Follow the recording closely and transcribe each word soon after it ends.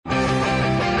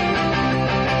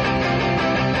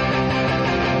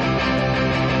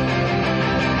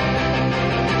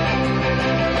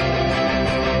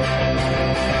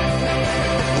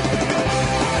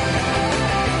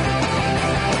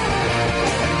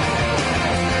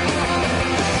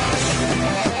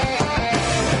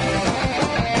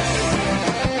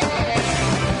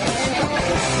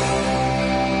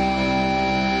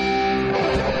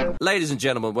Ladies and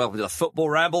gentlemen, welcome to the Football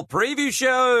Ramble Preview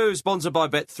Show, sponsored by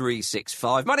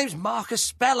Bet365. My name's Marcus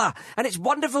Speller, and it's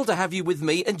wonderful to have you with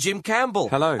me and Jim Campbell.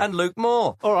 Hello. And Luke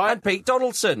Moore. All right. And Pete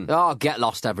Donaldson. Oh, get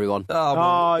lost, everyone.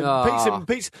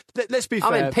 Pete's. Let's be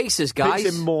fair. I'm in pieces, guys.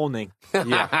 Pete's in mourning.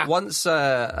 Yeah. Once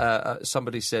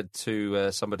somebody said to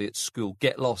somebody at school,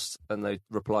 get lost, and they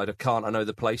replied, I can't, I know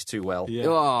the place too well. Yeah.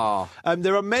 Oh.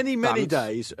 There are many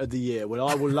days of the year when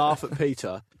I will laugh at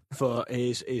Peter for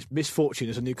his misfortune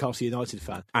as a Newcastle United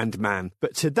fan. And man.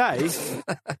 But today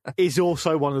is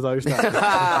also one of those days.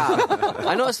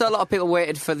 I noticed that a lot of people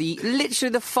waited for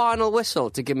literally the final whistle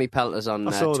to give me pelters on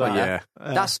I saw Twitter. that.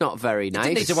 Yeah. That's not very nice.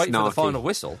 Didn't need to wait for the Snarky. final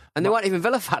whistle. And they weren't even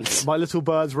Villa fans. My little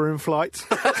birds were in flight.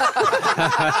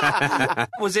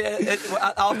 Was it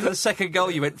after the second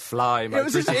goal you went, fly, mate? It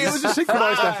was a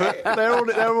synchronised effort. They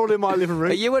were all in my living Are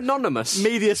room. you anonymous?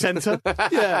 Media centre.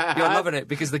 Yeah. You're loving it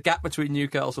because the gap between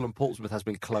Newcastle and Portsmouth has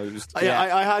been closed.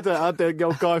 I had the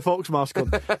old Guy Fawkes mask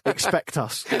on. Expect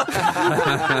us.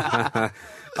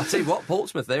 I'll tell you what,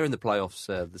 Portsmouth, they're in the playoffs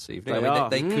this evening.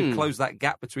 They could close that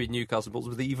gap between Newcastle and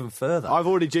Portsmouth even further. I've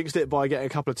already jinxed it by getting a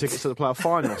couple of tickets to the playoff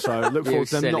final, so look forward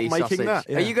to them not making that.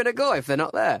 Yeah. Are you going to go if they're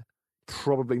not there?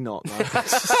 Probably not, no.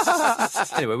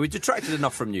 Anyway, we detracted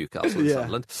enough from Newcastle and Yeah.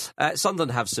 Sunderland.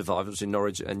 Sunderland have survived. Obviously,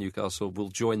 Norwich and Newcastle will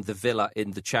join the Villa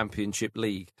in the Championship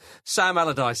League. Sam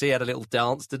Allardyce, he had a little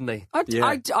dance, didn't he?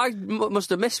 I must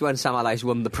have missed when Sam Allardyce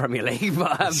won the Premier League,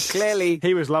 but clearly...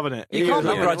 He was loving it. You He can't was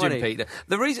loving begrudge it. him, Peter.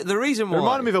 The reason It why...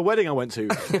 reminded me of a wedding I went to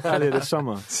earlier this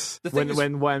summer thing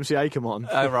when YMCA came on.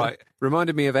 Oh, right.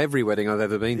 Reminded me of every wedding I've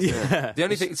ever been to. Yeah. The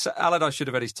only thing, Allardyce should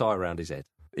have had his tie around his head.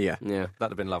 Yeah. Yeah.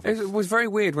 That'd have been lovely. It was very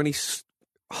weird when he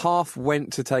half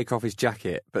went to take off his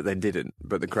jacket, but then didn't.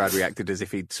 But the crowd reacted as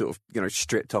if he'd sort of,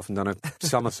 stripped off and done a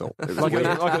somersault. It was like weird.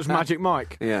 it was Magic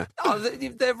Mike. Yeah. Oh,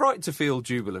 they're right to feel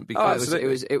jubilant Oh, because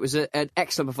it was an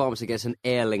excellent performance against an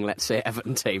ailing, let's say,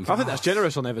 Everton team. I think that's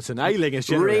generous on Everton. Ailing is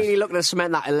generous. Really looking to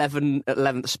cement that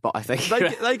 11th spot, I think.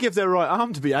 They give their right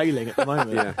arm to be ailing at the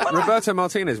moment. Yeah. Roberto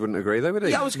Martinez wouldn't agree, though, would he?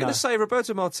 Yeah, I was going to say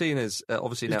Roberto Martinez.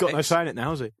 Obviously, He's now got no say in it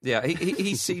now, has he? Yeah,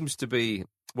 he seems to be.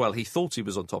 Well, he thought he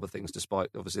was on top of things,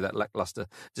 despite obviously that lacklustre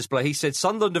display. He said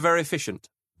Sunderland are very efficient.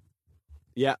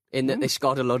 Yeah. In that they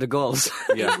scored a load of goals.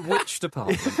 Yeah. In which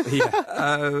department?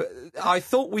 Yeah. I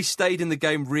thought we stayed in the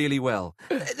game really well.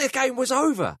 The game was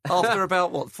over after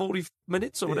about 40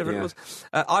 minutes or whatever it was.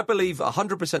 I believe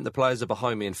 100% the players are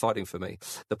behind me and fighting for me.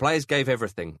 The players gave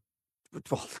everything.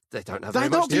 Well, they don't have very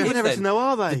They're much not to giving give everything, then. though,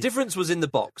 are they? The difference was in the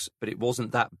box, but it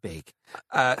wasn't that big.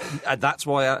 And that's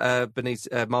why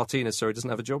Martinez, doesn't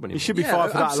have a job anymore. He should be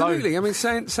fired for that absolutely. alone. I mean,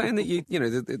 saying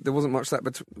that there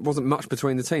wasn't much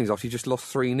between the teams after you just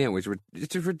lost 3-0 is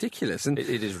it's ridiculous. And It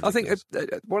is ridiculous. I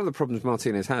think one of the problems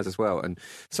Martinez has as well, and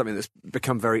something that's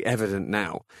become very evident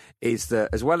now, is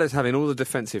that as well as having all the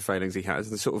defensive failings he has,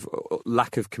 the sort of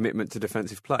lack of commitment to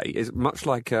defensive play is much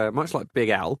like Big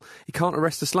Al. He can't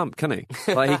arrest a slump, can he?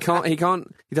 Like he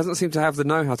doesn't seem to have the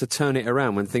know-how to turn it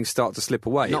around when things start to slip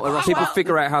away. People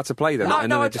figure out how to play them.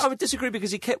 I would disagree because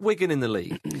he kept Wigan in the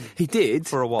league. He did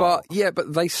for a while,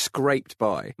 but they scraped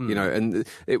by, and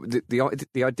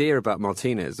the idea about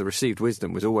Martinez, the received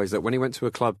wisdom was always that when he went to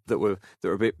a club that were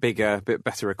a bit bigger, a bit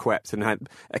better equipped and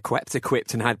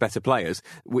had better players,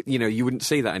 you wouldn't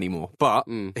see that anymore. But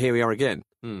here we are again.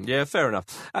 Yeah, fair enough.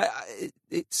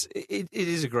 It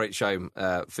is a great shame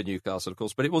for Newcastle, of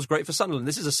course, but it was great for Sunderland.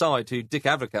 This is a side who Dick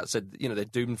Advocat said, they're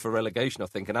doomed for relegation, I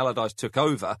think, and Allardyce took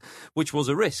over, which was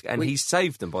a risk, and he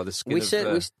saved them by the skin of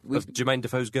Jermaine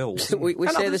Defoe's goals. We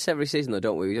say this every season, though,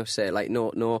 don't we? We just say,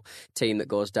 no team that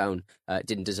goes down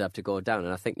didn't deserve to go down,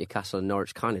 and I think Newcastle and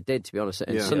Norwich kind of did, to be honest.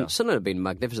 And Sunderland have been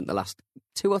magnificent the last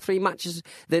 2 or 3 matches.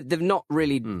 They've not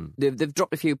really... They've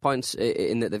dropped a few points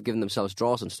in that they've given themselves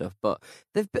draws and stuff, but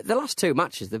the last 2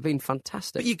 matches, they've been fantastic.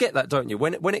 But you get that, don't you?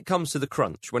 When it comes to the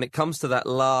crunch, when it comes to that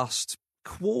last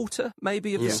quarter,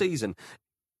 maybe, of the season,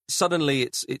 suddenly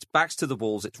it's backs to the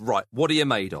walls. It's right. What are you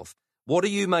made of? What are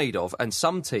you made of? And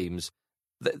some teams,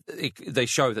 they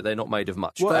show that they're not made of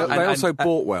much. Well, they also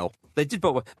bought well. They did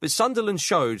bought well. But Sunderland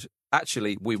showed,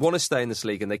 actually, we want to stay in this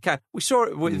league, and they can. We saw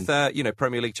it with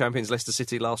Premier League champions Leicester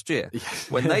City last year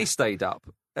when they stayed up.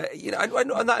 And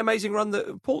that amazing run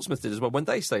that Portsmouth did as well when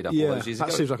they stayed up all those years ago.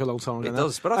 That seems like a long time ago. It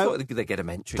does, but I thought they get a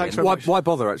mention. Why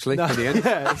bother, actually, in the end?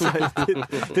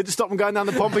 Yeah, didn't stop them going down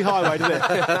the Pompey Highway, did it?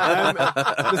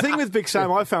 The thing with Big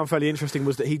Sam I found fairly interesting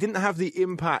was that he didn't have the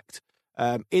impact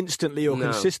instantly or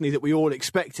consistently that we all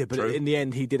expected, but in the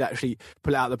end he did actually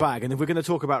pull it out of the bag. And if we're going to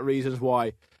talk about reasons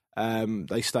why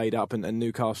they stayed up, and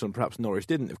Newcastle and perhaps Norwich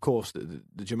didn't. Of course, the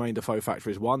Jermaine Defoe factor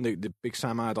is one. The big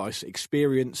Sam Allardyce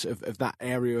experience of that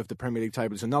area of the Premier League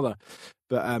table is another.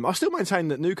 But I still maintain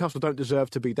that Newcastle don't deserve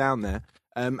to be down there.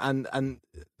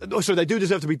 So they do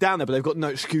deserve to be down there, but they've got no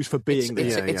excuse for being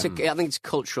there. I think it's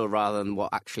cultural rather than what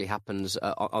actually happens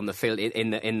on the field.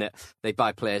 In that they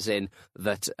buy players in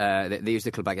that they use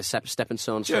the club like a stepping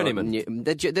stone. Journeyman.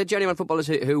 They're journeyman footballers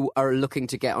who are looking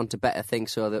to get onto better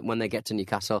things, so that when they get to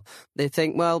Newcastle, they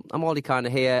think, well, I'm already kind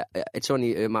of here. It's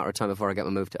only a matter of time before I get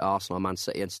my move to Arsenal or Man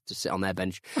City and to sit on their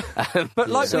bench. But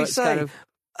like we say,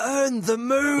 earn the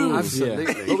move.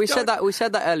 Absolutely. Well, we said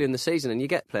that earlier in the season, and you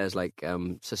get players like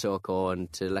Sissoko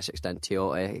and to a lesser extent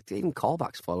Tiote, even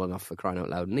Callback's fallen off, for crying out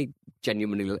loud, and he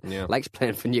genuinely likes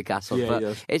playing for Newcastle.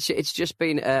 But it's just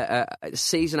been a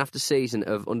season after season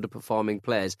of underperforming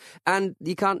players, and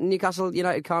Newcastle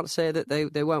United can't say that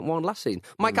they weren't won last season.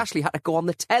 Mike Ashley had to go on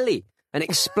the telly and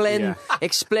explain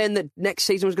that next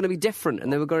season was going to be different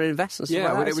and they were going to invest and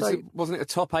stuff like that. Wasn't it a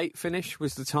top 8 finish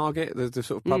was the target, the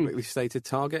sort of publicly stated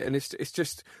target? And it's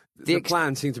just the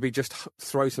plan seemed to be just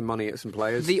throw some money at some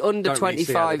players. The under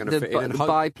 25, the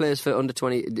buy players for under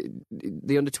 20,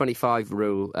 the under 25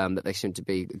 rule that they seem to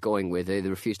be going with. They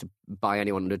refuse to buy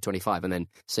anyone under 25, and then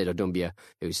Seydou Doumbia,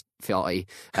 who's 40,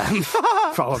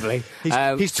 probably he's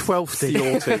 12th.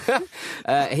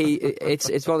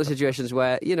 It's one of the situations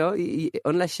where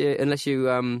unless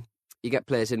you get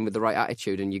players in with the right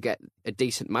attitude and you get a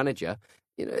decent manager,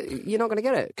 you're not going to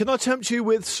get it. Can I tempt you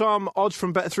with some odds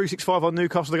from Bet365 on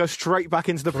Newcastle to go straight back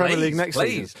into the Premier League next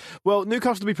season? Well,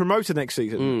 Newcastle to be promoted next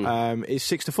season is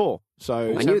 6-4. So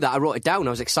I knew that. I wrote it down. I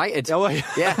was excited. Oh,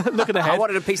 yeah. Looking ahead. I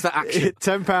wanted a piece of that action.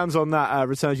 £10 on that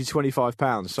returns you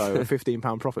 £25, so a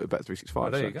 £15 profit with Bet365. Oh,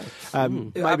 there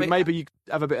you go. Maybe you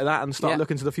have a bit of that and start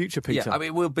looking to the future, Peter. Yeah, I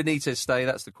mean, will Benitez stay?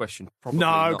 That's the question. Probably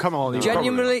no, not. Come on.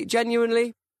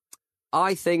 Genuinely,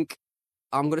 I think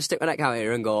I'm going to stick my neck out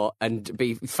here and go and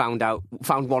be found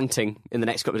wanting in the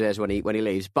next couple of days when he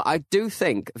leaves. But I do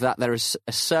think that there is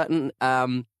a certain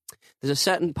there's a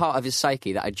certain part of his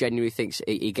psyche that I genuinely think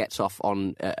he gets off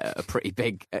on a pretty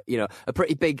big,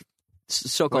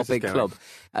 so-called big club.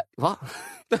 What?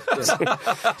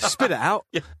 Spit it out.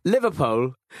 Yeah.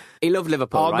 Liverpool. He loved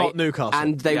Liverpool, right? Not Newcastle.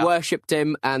 And they worshipped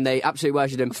him, and they absolutely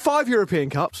worshipped him. 5 European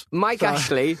Cups. Mike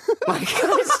Ashley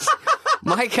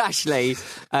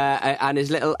and his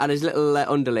little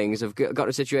underlings have got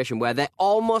a situation where they're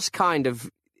almost kind of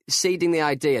seeding the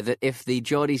idea that if the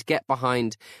Geordies get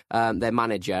behind their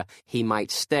manager, he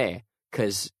might stay.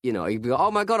 Because, he'd go,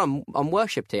 oh my God, I'm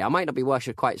worshipped here. I might not be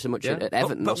worshipped quite so much at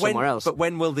Everton or somewhere else. But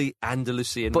when will the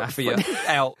Andalusian mafia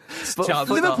out?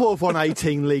 Liverpool have won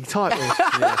 18 league titles.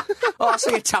 Oh, I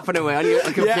see you tapping away on your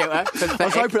computer. Yeah.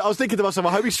 I was thinking to myself,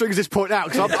 I hope he strings this point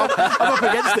out, because I'm up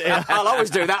against it here. I'll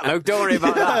always do that, Luke. Don't worry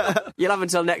about that. You'll have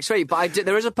until next week. But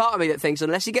there is a part of me that thinks,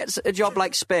 unless he gets a job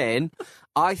like Spain,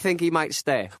 I think he might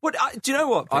stay. Well, do you know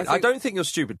what? I don't think you're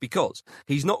stupid, because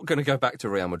he's not going to go back to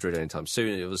Real Madrid anytime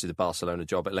soon. Obviously, the Barcelona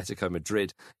job, Atletico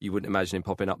Madrid, you wouldn't imagine him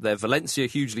popping up there. Valencia,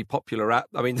 hugely popular at.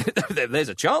 I mean, there's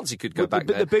a chance he could go back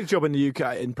there. The big job in the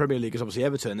UK, in Premier League, is obviously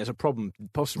Everton. There's a problem,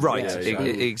 possibly. Right,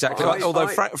 exactly. Although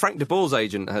Frank de Boer's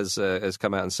agent has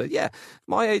come out and said,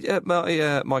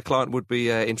 my client would be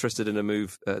interested in a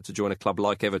move to join a club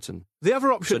like Everton. The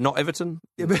other option... So not Everton?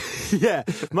 Yeah.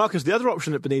 Marcus, the other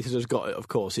option that Benitez has got, of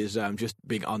course, is just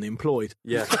being unemployed.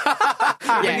 Yeah.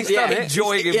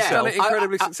 Enjoying himself.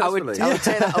 Incredibly successfully. I would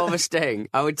take that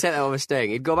over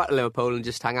staying. He'd go back to Liverpool and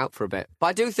just hang out for a bit. But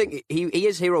I do think he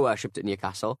is hero worshipped at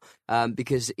Newcastle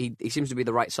because he seems to be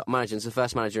the right sort of manager. It's the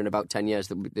first manager in about 10 years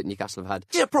that Newcastle have had.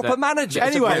 Yeah, proper manager.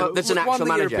 Anyway, that's an actual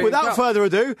manager. Without further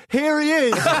ado, here he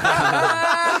is.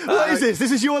 What is this?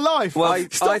 This is your life. Well,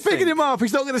 Stop picking him up.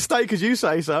 He's not going to stay because you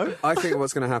say so. I think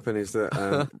what's going to happen is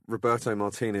that Roberto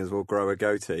Martinez will grow a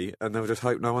goatee and they'll just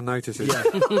hope no one notices. Yeah.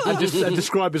 and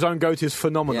describe his own goatee as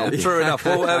phenomenal. Yeah. True enough.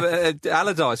 Well,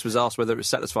 Allardyce was asked whether it was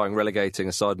satisfying relegating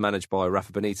a side managed by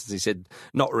Rafa Benitez. He said,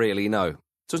 not really, no.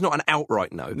 So it's not an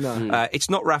outright no. It's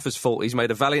not Rafa's fault. He's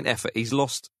made a valiant effort. He's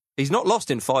not lost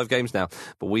in 5 games now,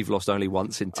 but we've lost only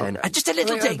once in 10. Just a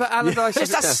little dig. But Allardyce is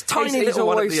that tiny little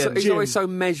one at the end. He's always so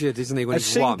measured, isn't he, when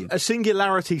he's won? A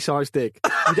singularity-sized dig.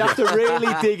 You'd have to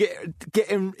really get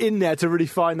him in there to really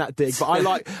find that dig.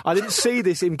 But I didn't see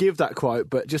him give that quote,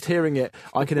 but just hearing it,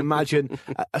 I can imagine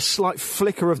a slight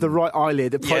flicker of the right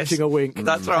eyelid approaching a wink.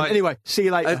 That's right. Anyway, see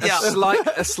you later.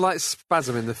 A slight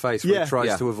spasm in the face when he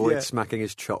tries to avoid smacking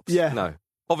his chops. Yeah. No.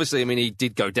 Obviously, I mean, he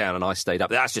did go down and I stayed up.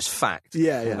 That's just fact.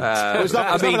 Yeah. There's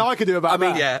nothing I could do about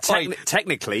that. Yeah.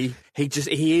 Technically,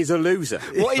 he is a loser.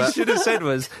 What he should have said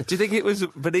was, do you think it was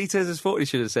Benitez's fault? He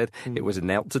should have said, it was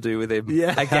naught to do with him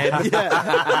again.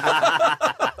 Yeah.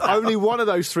 Only one of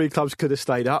those three clubs could have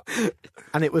stayed up,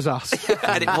 and it was us.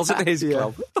 And it wasn't his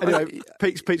club. Anyway,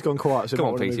 Pete's gone quiet. So Come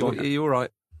on, Pete. Are you all right?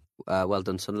 Well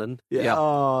done, Sunderland. Yeah.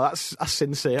 Oh, that's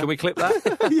sincere. Can we clip that?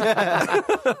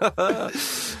 Yeah.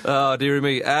 Oh, dearie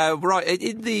me. Right,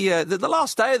 in the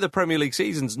last day of the Premier League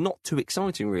season's not too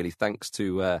exciting, really, thanks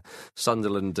to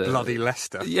Sunderland. Bloody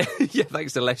Leicester. Yeah,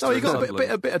 thanks to Leicester. Oh, you got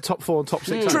a bit of top 4 and top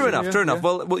 6. True enough.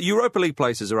 Well, Europa League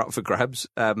places are up for grabs.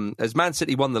 As Man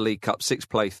City won the League Cup, sixth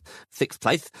place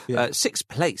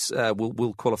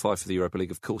will qualify for the Europa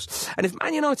League, of course. And if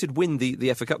Man United win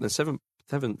the FA Cup, then seventh.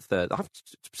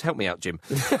 Help me out, Jim.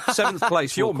 7th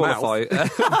place will qualify.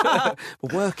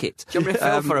 We'll work it. Do you want me to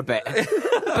fill for a bit?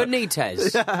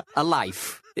 Benitez, a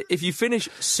life. If you finish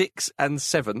 6th and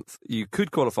 7th, you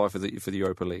could qualify for the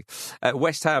Europa League.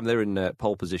 West Ham, they're in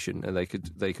pole position and they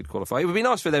could qualify. It would be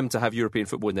nice for them to have European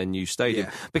football in their new stadium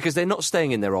because they're not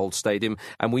staying in their old stadium,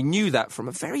 and we knew that from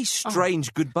a very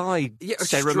strange goodbye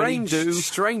ceremony.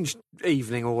 Strange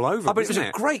evening all over. I mean, it was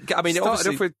a great. I mean, it started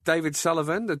off with David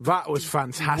Sullivan. That was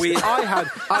fantastic. I had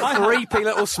creepy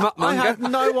little smutmonger. I had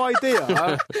no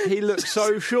idea. He looked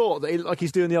so short that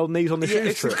he's doing the old knees on the shoes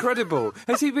it's trick. Incredible.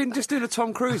 Has he been just doing a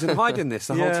Tom Cruise and hiding this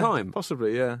the whole time?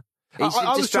 Possibly, yeah. He's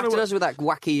distracted us with that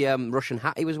wacky Russian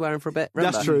hat he was wearing for a bit.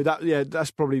 Remember? That's true.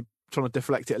 That's probably trying to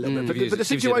deflect it a little bit. But the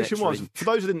situation was, for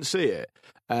those who didn't see it,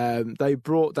 they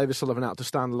brought David Sullivan out to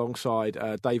stand alongside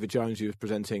David Jones, who was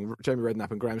presenting, Jamie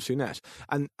Redknapp and Graham Souness.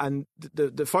 And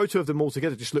the photo of them all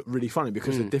together just looked really funny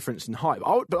because of the difference in height.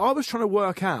 But I was trying to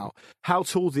work out how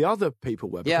tall the other people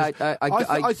were. Yeah,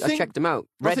 I checked them out.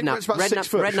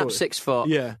 Redknapp 6 foot.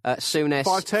 Yeah. Souness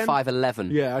 5'10".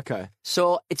 5'11". Yeah, okay.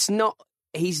 So it's not...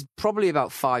 He's probably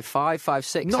about 5'5",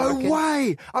 5'6". No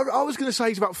way! I was going to say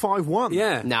he's about 5'1".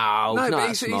 Yeah. No, not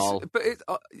that small.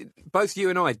 Both you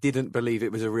and I didn't believe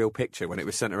it was a real picture when it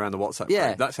was sent around the WhatsApp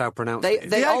group. That's how pronounced it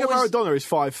is. Diego Maradona is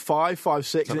 5'5",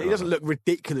 5'6", and he doesn't look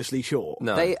ridiculously short.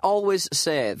 No. They always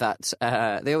say that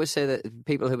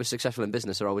people who are successful in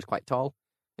business are always quite tall.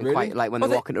 Really? Quite, like when they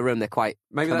walk into a room, they're quite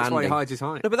maybe commanding. That's why he hides his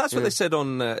height. No, but that's what they said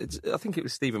on. I think it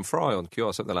was Stephen Fry on Q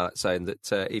or something like that, saying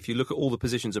that if you look at all the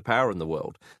positions of power in the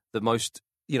world, the most,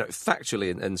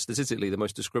 factually and statistically, the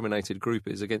most discriminated group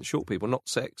is against short people, not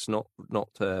sex, not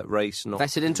race, not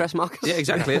vested interest, Marcus. Yeah,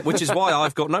 exactly. Which is why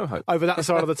I've got no hope over that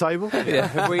side of the table. Yeah,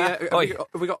 have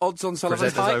we got odds on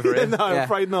Sullivan's height? Over here? No, I'm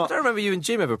afraid not. I don't remember you and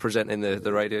Jim ever presenting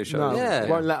the radio show. No,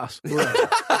 won't let us.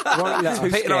 Won't let us.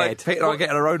 Pete and I are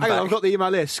getting our own back. Hang on, I've got the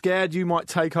email here. Scared you might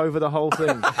take over the whole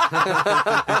thing.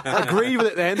 Agree with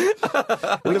it then.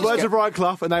 With the words of Brian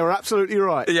Clough, and they were absolutely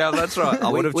right. Yeah, that's right. I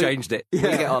would have changed it. We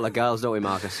get all the girls, don't we,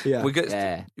 Marcus? Yeah.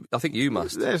 I think you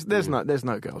must. There's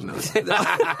no girls. No.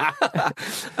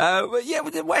 But yeah,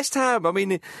 with West Ham, I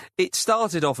mean, it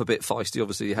started off a bit feisty.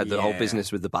 Obviously, you had the whole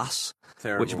business with the bus,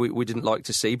 which we didn't like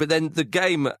to see. But then the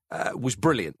game was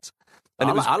brilliant. And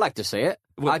I like to see it.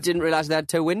 I didn't realise they had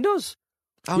 2 windows.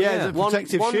 Oh, yeah, the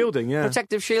protective shielding,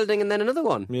 Protective shielding and then another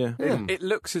one. Yeah. It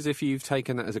looks as if you've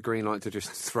taken that as a green light to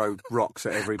just throw rocks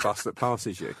at every bus that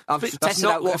passes you. I've tested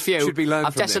out a few. Should be learned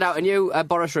I've tested out a new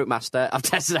Boris Routemaster. I've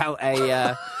tested out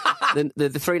the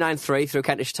 393 through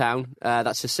Kentish Town.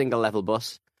 That's a single level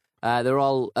bus. They've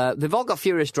all got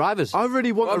furious drivers. I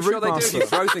really want a Routemaster. They do.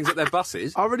 Throw things at their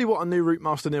buses. I really want a new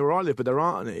Routemaster near where I live, but there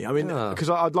aren't any. I mean,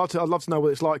 because I'd love to know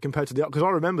what it's like compared to because I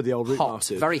remember the old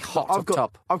Routemaster. Very hot up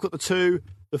top. I've got the 2,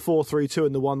 the 432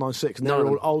 and the 196, and they're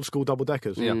all old school double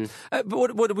deckers. Yeah.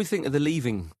 But what did we think of the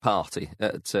leaving party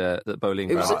at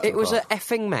Boleyn? It was an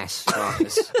effing mess.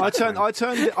 I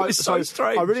turned it. It was so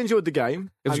strange. I really enjoyed the game.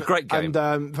 It was a great game.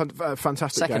 And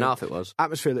fantastic Second game. half it was.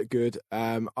 Atmosphere looked good.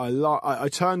 I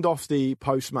turned off the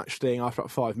post-match thing after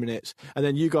about 5 minutes, and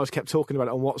then you guys kept talking about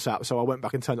it on WhatsApp, so I went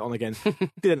back and turned it on again.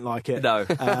 Didn't like it. No.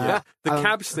 The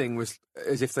cabs thing was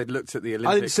as if they'd looked at the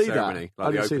Olympic ceremony,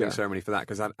 like the opening ceremony for that,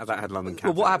 because that had London cabs.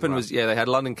 Well, what happened was, they had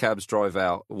London cabs drive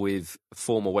out with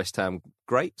former West Ham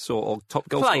greats or top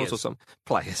goal scorers or some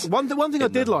players. One thing I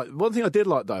did like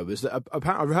though was that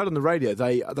apparently I heard on the radio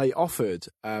they offered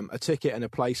a ticket and a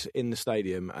place in the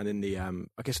stadium, and in the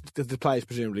I guess the players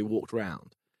presumably walked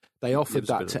round. They offered Gives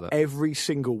a that bit to of that. every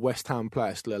single West Ham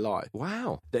player still alive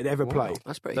Wow. that ever played.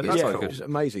 That's pretty That good. is Yeah, quite it good. was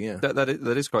amazing. Yeah.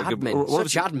 That is quite good. Admin, Well,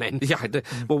 such admin. Yeah, I do.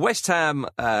 Well, West Ham,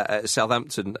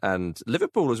 Southampton, and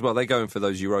Liverpool as well. They're going for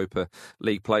those Europa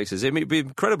League places. It'd be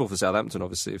incredible for Southampton,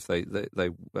 obviously, if they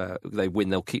win.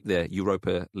 They'll keep their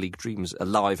Europa League dreams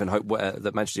alive and hope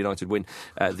that Manchester United win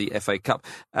the FA Cup.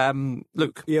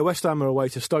 Luke, Yeah, West Ham are away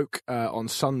to Stoke on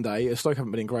Sunday. Stoke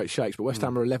haven't been in great shakes, but West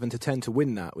Ham are 11-10 to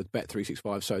win that with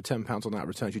Bet365. So £10 on that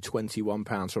returns you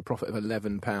 £21 for a profit of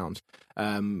 £11.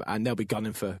 And they'll be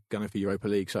gunning for Europa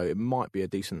League. So it might be a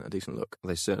decent look.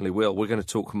 they certainly will. We're going to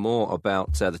talk more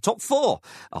about the top four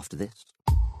after this.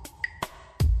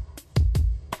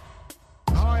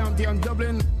 Hi, I'm Dion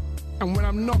Dublin, and when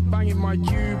I'm not banging my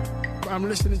tube, I'm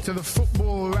listening to the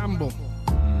Football Ramble.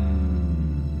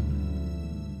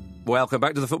 Welcome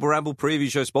back to the Football Ramble preview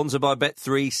show, sponsored by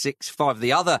Bet365.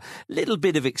 The other little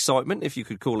bit of excitement, if you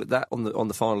could call it that, on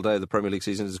the final day of the Premier League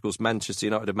season is, of course, Manchester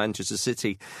United and Manchester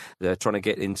City. They're trying to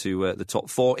get into the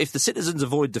top four. If the Citizens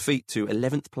avoid defeat to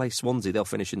 11th place Swansea, they'll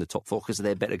finish in the top four because of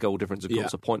their better goal difference. Of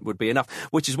course, a point would be enough,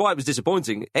 which is why it was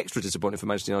disappointing, extra disappointing for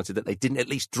Manchester United that they didn't at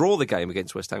least draw the game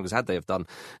against West Ham, because had they have done,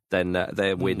 then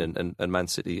their win and Man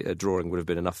City drawing would have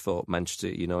been enough for Manchester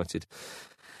United.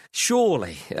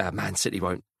 Surely Man City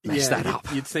won't mess that up.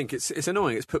 You'd think it's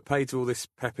annoying. It's put paid to all this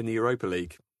pep in the Europa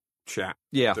League chat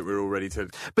that we're all ready to.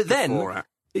 But then, at.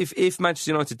 if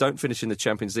Manchester United don't finish in the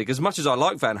Champions League, as much as I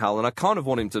like Van Gaal and I kind of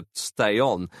want him to stay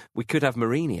on, we could have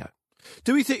Mourinho.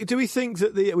 Do we think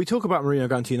that we talk about Mourinho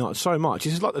going to United so much?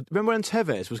 It's like remember when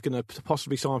Tevez was going to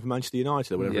possibly sign for Manchester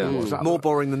United or whatever Yeah. it was? More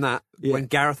boring than that. Yeah. When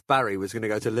Gareth Barry was going to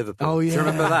go to Liverpool. Oh, yeah. Do you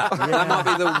remember that? That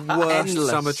might be the worst Endless.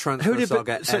 summer transfer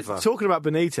saga ever. Talking about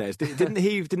Benitez,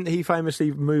 didn't he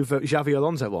famously move Xavi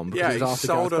Alonso on? Because Yeah, he was he after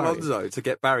sold Gareth Barry? Alonso to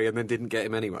get Barry and then didn't get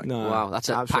him anyway. No, Wow, that's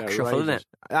a absolutely pack shuffle, isn't outrageous.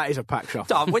 That is a pack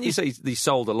shuffle. When you say he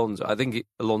sold Alonso, I think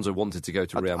Alonso wanted to go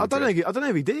to Real I Madrid. don't know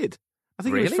if he did. I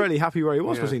think he Really? was fairly happy where he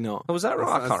was Yeah. he not? Oh, was that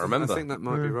right? I can't remember. I think that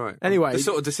might be right. Anyway- the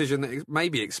sort of decision that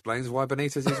maybe explains why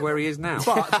Benitez is where he is now.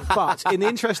 But in the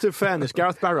interest of fairness,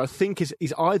 Gareth Barry, I think, he's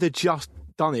either just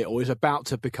done it or is about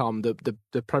to become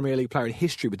the Premier League player in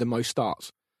history with the most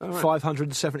starts. right.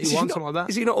 571, something like that.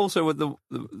 Is he not also with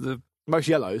the Most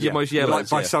yellows. Yeah, most yellows, like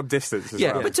by yeah. some distance as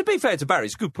Yeah, well. but to be fair to Barry,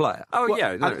 he's a good player. Oh, Well,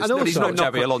 yeah. No, and it's no- also- it's not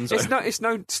not Xabi Alonso. It's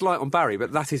no slight on Barry,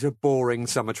 but that is a boring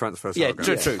summer transfer saga.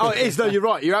 Yeah, true. Oh, it is. No, you're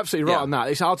right. You're absolutely right Yeah. on that.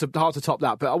 It's hard to top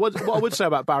that. But what I would say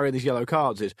about Barry and his yellow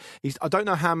cards is I don't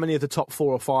know how many of the top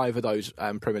 4 or 5 of those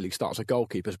Premier League starts are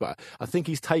goalkeepers, but I think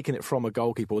he's taken it from a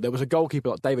goalkeeper. There was a goalkeeper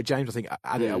like David James, I think,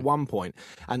 had it at one point.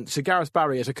 And so Gareth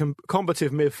Barry, as a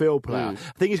combative midfield player,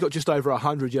 I think he's got just over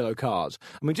 100 yellow cards.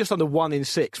 I mean, just under 1 in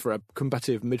 6 for a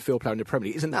combative midfield player in the Premier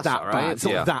League isn't That's that all right. bad. It's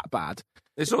not Yeah. that bad.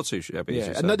 It's not too shabby. as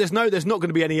Yeah, you and say. there's not going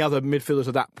to be any other midfielders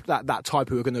of that type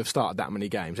who are going to have started that many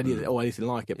games, or anything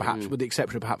like it. Perhaps with the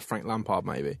exception of perhaps Frank Lampard,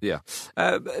 maybe. Yeah.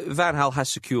 Van Gaal has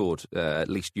secured at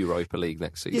least Europa League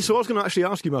next season. Yeah, so I was going to actually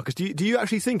ask you, Marcus, do you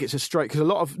actually think it's a straight? Because a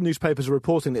lot of newspapers are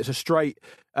reporting that it's a straight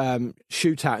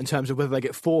shootout in terms of whether they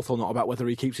get fourth or not, about whether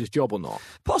he keeps his job or not.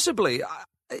 Possibly.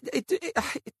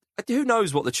 Who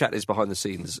knows what the chat is behind the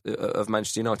scenes of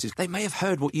Manchester United? They may have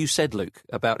heard what you said, Luke,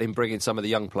 about him bringing some of the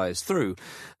young players through.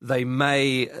 They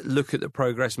may look at the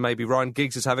progress maybe Ryan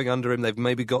Giggs is having under him. They've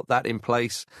maybe got that in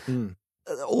place.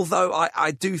 Although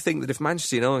I do think that if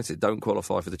Manchester United don't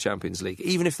qualify for the Champions League,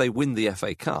 even if they win the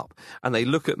FA Cup, and they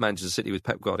look at Manchester City with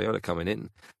Pep Guardiola coming in,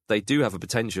 they do have a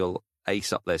potential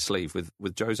ace up their sleeve with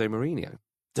Jose Mourinho.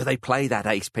 Do they play that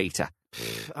ace, Peter?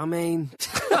 I mean,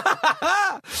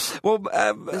 Well,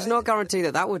 there's no guarantee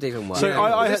that would even work.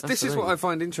 So This is what I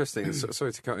find interesting.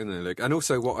 Sorry to cut in there, Luke. And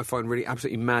also what I find really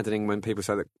absolutely maddening when people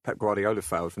say that Pep Guardiola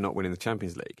failed for not winning the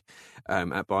Champions League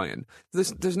at Bayern.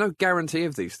 There's no guarantee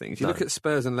of these things. You look at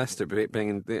Spurs and Leicester being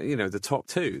in the top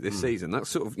 2 this season. That's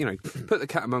sort of put the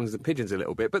cat amongst the pigeons a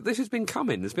little bit. But this has been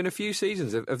coming. There's been a few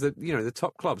seasons of the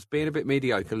top clubs being a bit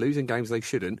mediocre, losing games they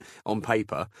shouldn't on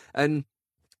paper, and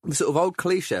the sort of old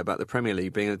cliche about the Premier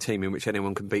League being a team in which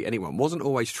anyone can beat anyone wasn't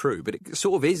always true, but it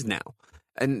sort of is now.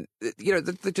 And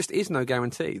there just is no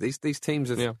guarantee. These teams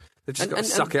have they've just got to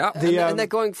suck it up. And they're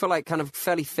going for like kind of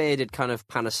fairly faded kind of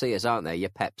panaceas, aren't they? Your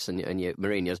Peps and your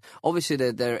Mourinho's. Obviously,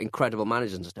 they're incredible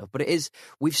managers and stuff. But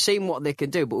we've seen what they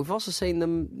can do, but we've also seen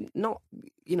them not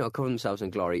cover themselves in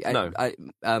glory. No.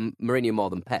 Mourinho more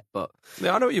than Pep, but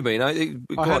yeah, I know what you mean. I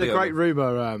heard a great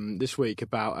rumour this week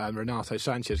about Renato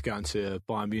Sanchez going to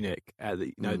Bayern Munich.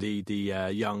 The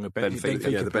young Benfica.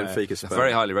 Yeah, the player. Benfica Spurs.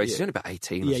 Very highly rated. He's only about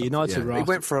 18. or Yeah, something. United were He after.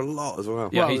 went for a lot as well.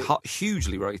 Yeah, Well, he's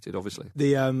hugely rated, obviously.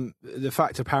 The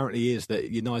fact apparently is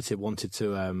that United wanted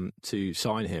to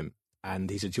sign him, and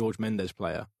he's a George Mendes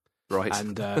player. Right.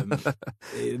 And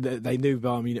they knew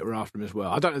Bayern Munich were after him as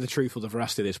well. I don't know the truth or the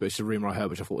veracity of this, but it's a rumour I heard,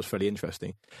 which I thought was fairly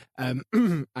interesting.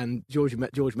 And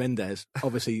George Mendes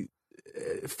obviously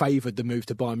favoured the move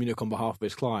to Bayern Munich on behalf of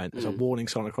his client as a warning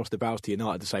sign across the bows to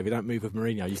United to say, if you don't move with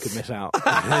Mourinho, you could miss out.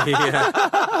 I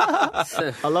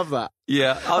love that.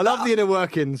 Yeah. I love the inner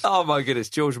workings. Oh, my goodness.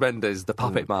 George Mendes, the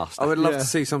puppet master. I would love to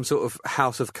see some sort of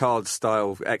House of Cards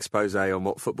style expose on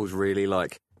what football's really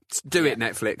like. Do it,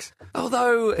 Netflix.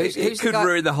 Although Who's it the could guy-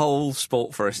 ruin the whole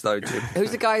sport for us, though, Jim.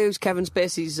 Who's the guy who's Kevin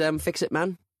Spacey's fix-it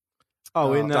man?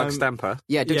 Doug Stamper.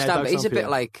 Yeah, Doug Stamper. He's a bit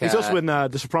like... he's also in The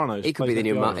Sopranos. He could be the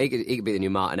new he could be the new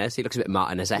Martinez. He looks a bit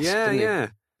Martinez-esque, doesn't he? Yeah.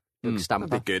 Doug Stamper.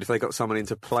 That'd be good if they got someone in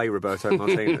to play Roberto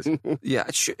Martinez. Yeah,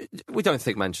 we don't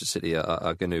think Manchester City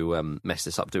are going to mess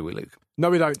this up, do we, Luke? No,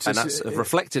 we don't. And that's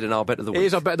reflected in our bet of the week. It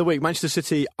is our bet of the week. Manchester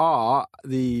City are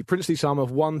the princely sum of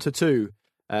 1-2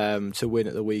 to win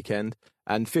at the weekend.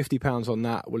 And £50 on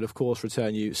that will, of course,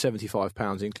 return you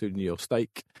 £75, including your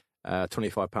stake.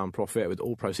 £25 profit with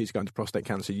all proceeds going to Prostate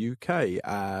Cancer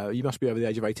UK. You must be over the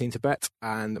age of 18 to bet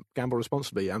and gamble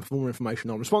responsibly. And for more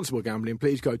information on responsible gambling,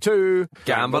 please go to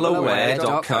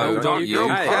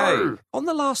gambleaware.co.uk. On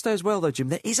the last day as well, though, Jim,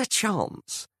 there is a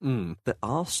chance that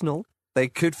Arsenal, they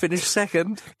could finish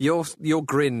second. Your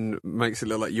grin makes it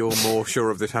look like you're more sure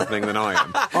of this happening than I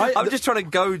am. I'm just trying to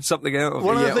goad something out of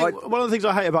One you. of the things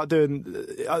I hate about doing,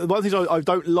 one of the things I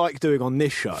don't like doing on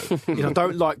this show is I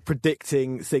don't like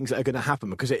predicting things that are going to happen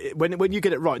because when you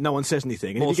get it right, no one says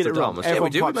anything. And if you get it wrong, Nostradamus. Yeah, we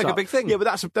everyone do. We pipes make a up. big thing. Yeah, but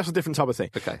that's a different type of thing.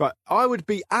 Okay. But I would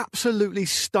be absolutely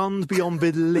stunned beyond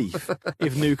belief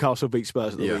if Newcastle beat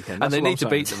Spurs at the weekend. And That's they all need I'm to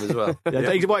saying. beat them as well. Well,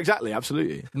 exactly,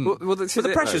 absolutely. Well, But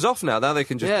the pressure's off now. Now they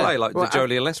can just play like the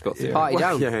Jolie Lescott thing. Party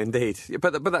down. Yeah, indeed.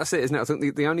 But that's it, isn't it? I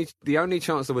think the only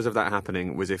chance there was of that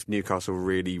happening was if Newcastle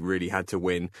really, really had to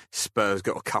win. Spurs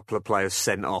got a couple of players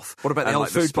sent off. What about the and, old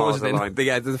food Spurs poisoning? line.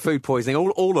 Yeah, the food poisoning,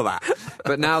 all of that.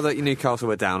 But now that Newcastle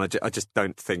were down, I just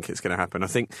don't think it's going to happen. I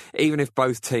think even if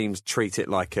both teams treat it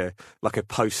like a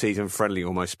post-season friendly,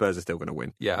 almost Spurs are still going to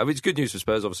win. Yeah, I mean, it's good news for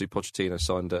Spurs. Obviously, Pochettino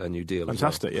signed a new deal.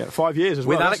 Fantastic, yeah. 5 years as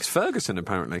With well. Alex Ferguson,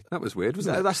 apparently. That was weird,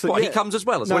 wasn't it? He comes as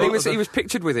well. Well, he was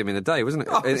pictured with him in the day, wasn't it?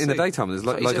 Oh, in the daytime, there's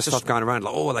So loads he's of just stuff going around.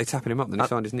 Like, are they tapping him up? Then he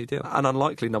signed his new deal. An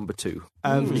unlikely number 2.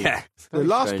 Yeah. The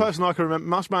last strange. person I can remember,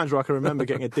 last manager I can remember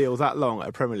getting a deal that long at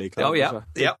a Premier League club. Oh, yeah. was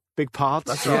a Yeah. Big parts.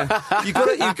 That's right. You've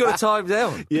got to time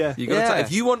down. Yeah. You got to Yeah.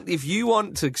 if you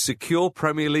want to secure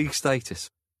Premier League status.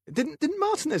 Didn't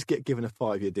Martinez get given a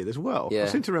 5-year deal as well? Yeah. I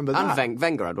seem to remember that. And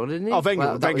Wenger had one, didn't he? Oh, Wenger.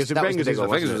 Well, that was the Wenger's big one, is-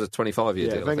 wasn't Wenger's was it? a 25-year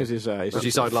Yeah, deal. Wenger's is. Which he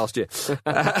signed last year.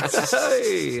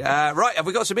 Hey, right, have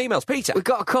we got some emails, Peter? We've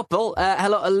got a couple.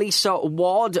 Hello, Elisa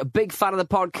Ward, a big fan of the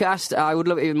podcast. I would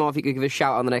love it even more if you could give a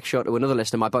shout on the next show to another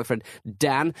listener, my boyfriend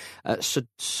Dan.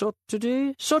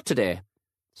 Saturday.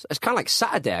 It's kind of like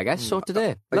Saturday, I guess.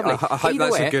 Saturday. Lovely. I hope Either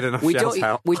that's way, a good enough we shout don't,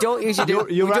 out. we don't usually do...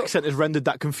 Your we don't- accent has rendered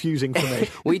that confusing for me.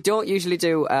 We don't usually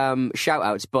do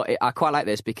shout-outs, but I quite like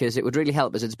this because it would really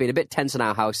help us. It's been a bit tense in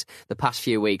our house the past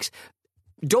few weeks.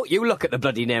 Don't you look at the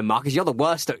bloody name, Marcus. You're the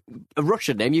worst at a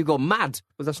Russian name. You go mad.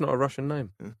 Well, that's not a Russian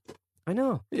name. I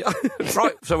know. Yeah.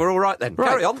 Right, so we're all right then. Right.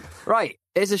 Carry on. Right.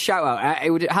 Here's a shout-out. It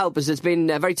would help us. It's been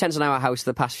very tense in our house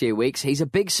the past few weeks. He's a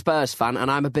big Spurs fan, and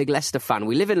I'm a big Leicester fan.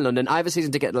 We live in London. I have a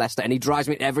season ticket to Leicester, and he drives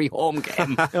me to every home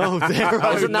game. Oh,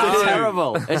 dear. Isn't that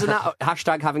terrible? Isn't that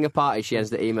hashtag having a party she ends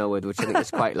the email with, which I think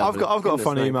is quite lovely. I've got a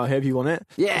funny email here if you want it.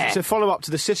 Yeah. It's a follow-up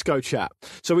to the Cisco chat.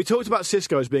 So we talked about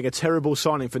Cisco as being a terrible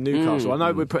signing for Newcastle. I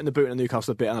know we're putting the boot in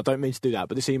Newcastle a bit, and I don't mean to do that,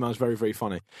 but this email is very, very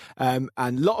funny. And a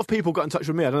lot of people got in touch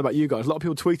with me. I don't know about you guys. A lot of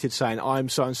people tweeted saying, I'm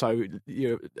so-and-so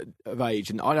of age,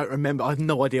 and I don't remember. I have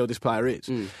no idea who this player is.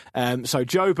 So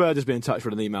Joe Bird has been in touch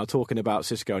with an email talking about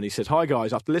Cisco, and he said, "Hi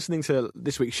guys, after listening to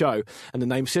this week's show and the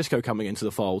name Cisco coming into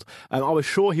the fold, I was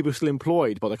sure he was still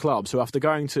employed by the club. So after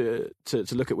going to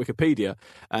look at Wikipedia,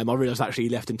 I realised actually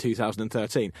he left in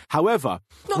 2013. However,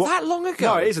 Not that long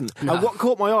ago. No, it isn't. And what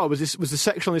caught my eye was the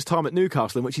section on his time at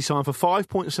Newcastle in which he signed for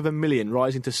 5.7 million,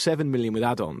 rising to 7 million with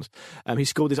add-ons. He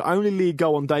scored his only league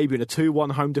goal on debut in a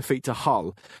 2-1 home defeat to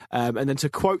Hull. And then to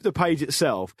quote the page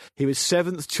itself, he was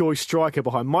 7th choice striker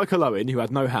behind Michael Owen, who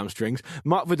had no hamstrings,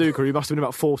 Mark Viduka, who must have been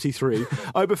about 43,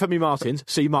 Obafemi Martins,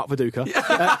 see Mark Viduka,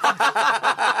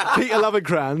 Peter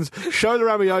Lovenkrands, Shola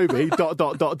Ramiobi, ...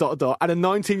 and a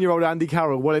 19-year-old Andy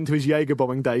Carroll well into his Jaeger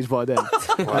bombing days by then.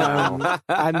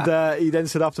 He then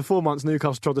said after 4 months,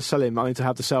 Newcastle tried to sell him, only to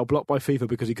have the sale blocked by FIFA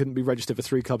because he couldn't be registered for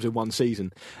 3 clubs in one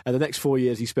season. And the next 4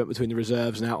 years he spent between the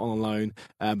reserves and out on a loan.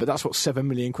 But that's what 7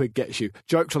 million quid gets you.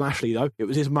 Jokes on Ashley, though. It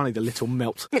was his money, the little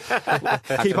melt. Keep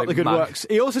up the good works.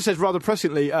 He also says, rather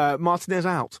presciently, Martinez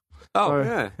out. Oh, So,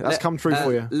 yeah. that's come true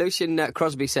for you. Lucian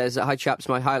Crosby says, hi chaps,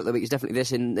 my highlight of the week is definitely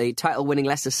this. In the title-winning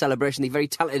Leicester celebration, the very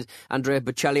talented Andrea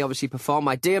Bocelli obviously performed.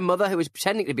 My dear mother, who was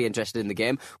pretending to be interested in the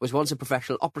game, was once a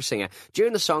professional opera singer.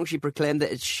 During the song, she proclaimed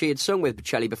that she had sung with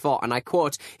Bocelli before, and I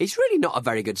quote, he's really not a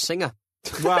very good singer.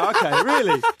 Wow, okay,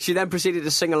 really? She then proceeded to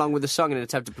sing along with the song in an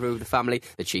attempt to prove to the family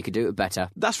that she could do it better.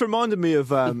 That's reminded me of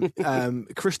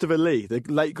Christopher Lee, the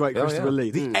late great Christopher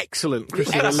Lee, the excellent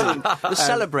Christopher Lee. The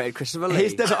celebrated Christopher Lee.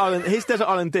 His Desert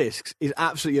Island Discs is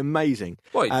absolutely amazing.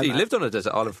 Well, he lived on a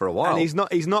desert island for a while. And he's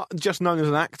not just known as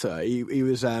an actor. He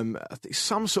was I think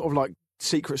some sort of like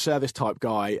Secret Service type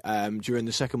guy during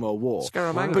the Second World War.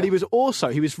 Scaramanga. But he was also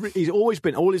he's always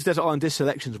been, all his Desert Island Disc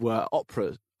selections were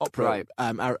opera Right.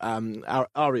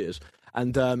 arias.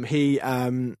 And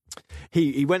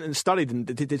he went and studied and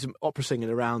did some opera singing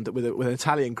around with an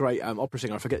Italian great opera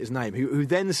singer, I forget his name, who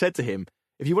then said to him,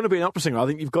 if you want to be an opera singer, I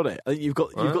think you've got it. I think you've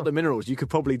got the minerals. You could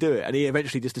probably do it. And he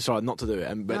eventually just decided not to do it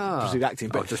and pursued acting.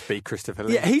 But But just be Christopher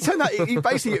Lee. yeah, he turned out he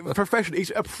basically professional.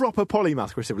 He's a proper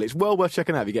polymath, Christopher Lee. It's well worth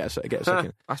checking out if you get a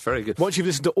second. That's very good. Once you've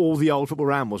listened to all the old football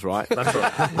rambles, right? That's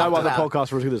right. No other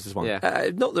podcast were as good as this one. Yeah.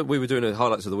 Not that we were doing a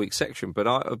highlights of the week section,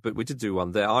 but we did do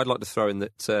one there. I'd like to throw in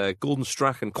that Gordon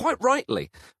Strachan, quite rightly,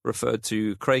 referred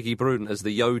to Craigie Bruin as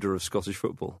the Yoda of Scottish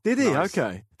football. Did he?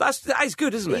 Okay. That is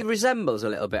good, isn't He it? resembles a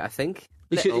little bit, I think.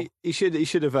 He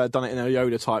should have done it in a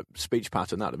Yoda type speech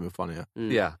pattern. That'd have been funnier.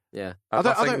 Yeah. Yeah. I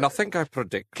don't- Nothing I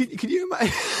predict. Can you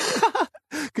imagine?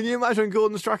 Can you imagine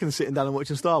Gordon Strachan sitting down and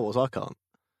watching Star Wars? I can't.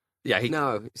 Yeah,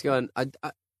 No, he's going, I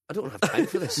don't have time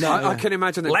for this. I can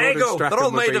imagine that Lego! Gordon Strachan They're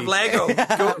all would made be- of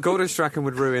Lego. Gordon Strachan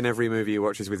would ruin every movie he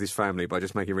watches with his family by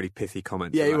just making really pithy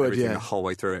comments. Yeah, he about would, everything yeah. the whole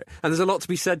way through it. And there's a lot to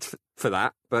be said for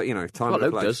that, but time What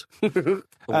and Luke place. does.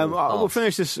 We'll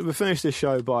finish this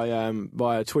show by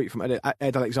a tweet from Ed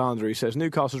Alexander. He says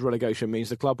Newcastle's relegation means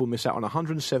the club will miss out on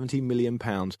 £170 million.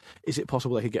 Is it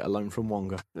possible they could get a loan from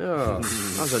Wonga? Oh,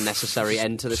 that was a necessary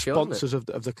end to the show. Sponsors of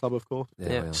the club, of course.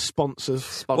 Yeah. Sponsors.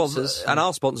 Sponsors. And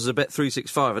our sponsors are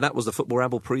Bet365, and that was the Football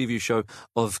Ramble preview show,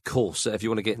 of course. If you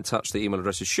want to get in touch, the email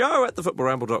address is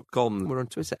show@thefootballramble.com. We're on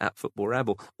Twitter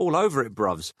 @footballramble. All over it,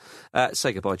 bruvs.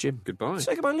 Say goodbye, Jim. Goodbye.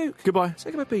 Say goodbye, Luke. Goodbye.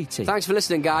 Say goodbye, BT. Thanks for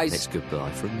listening, guys. It's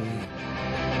goodbye from me.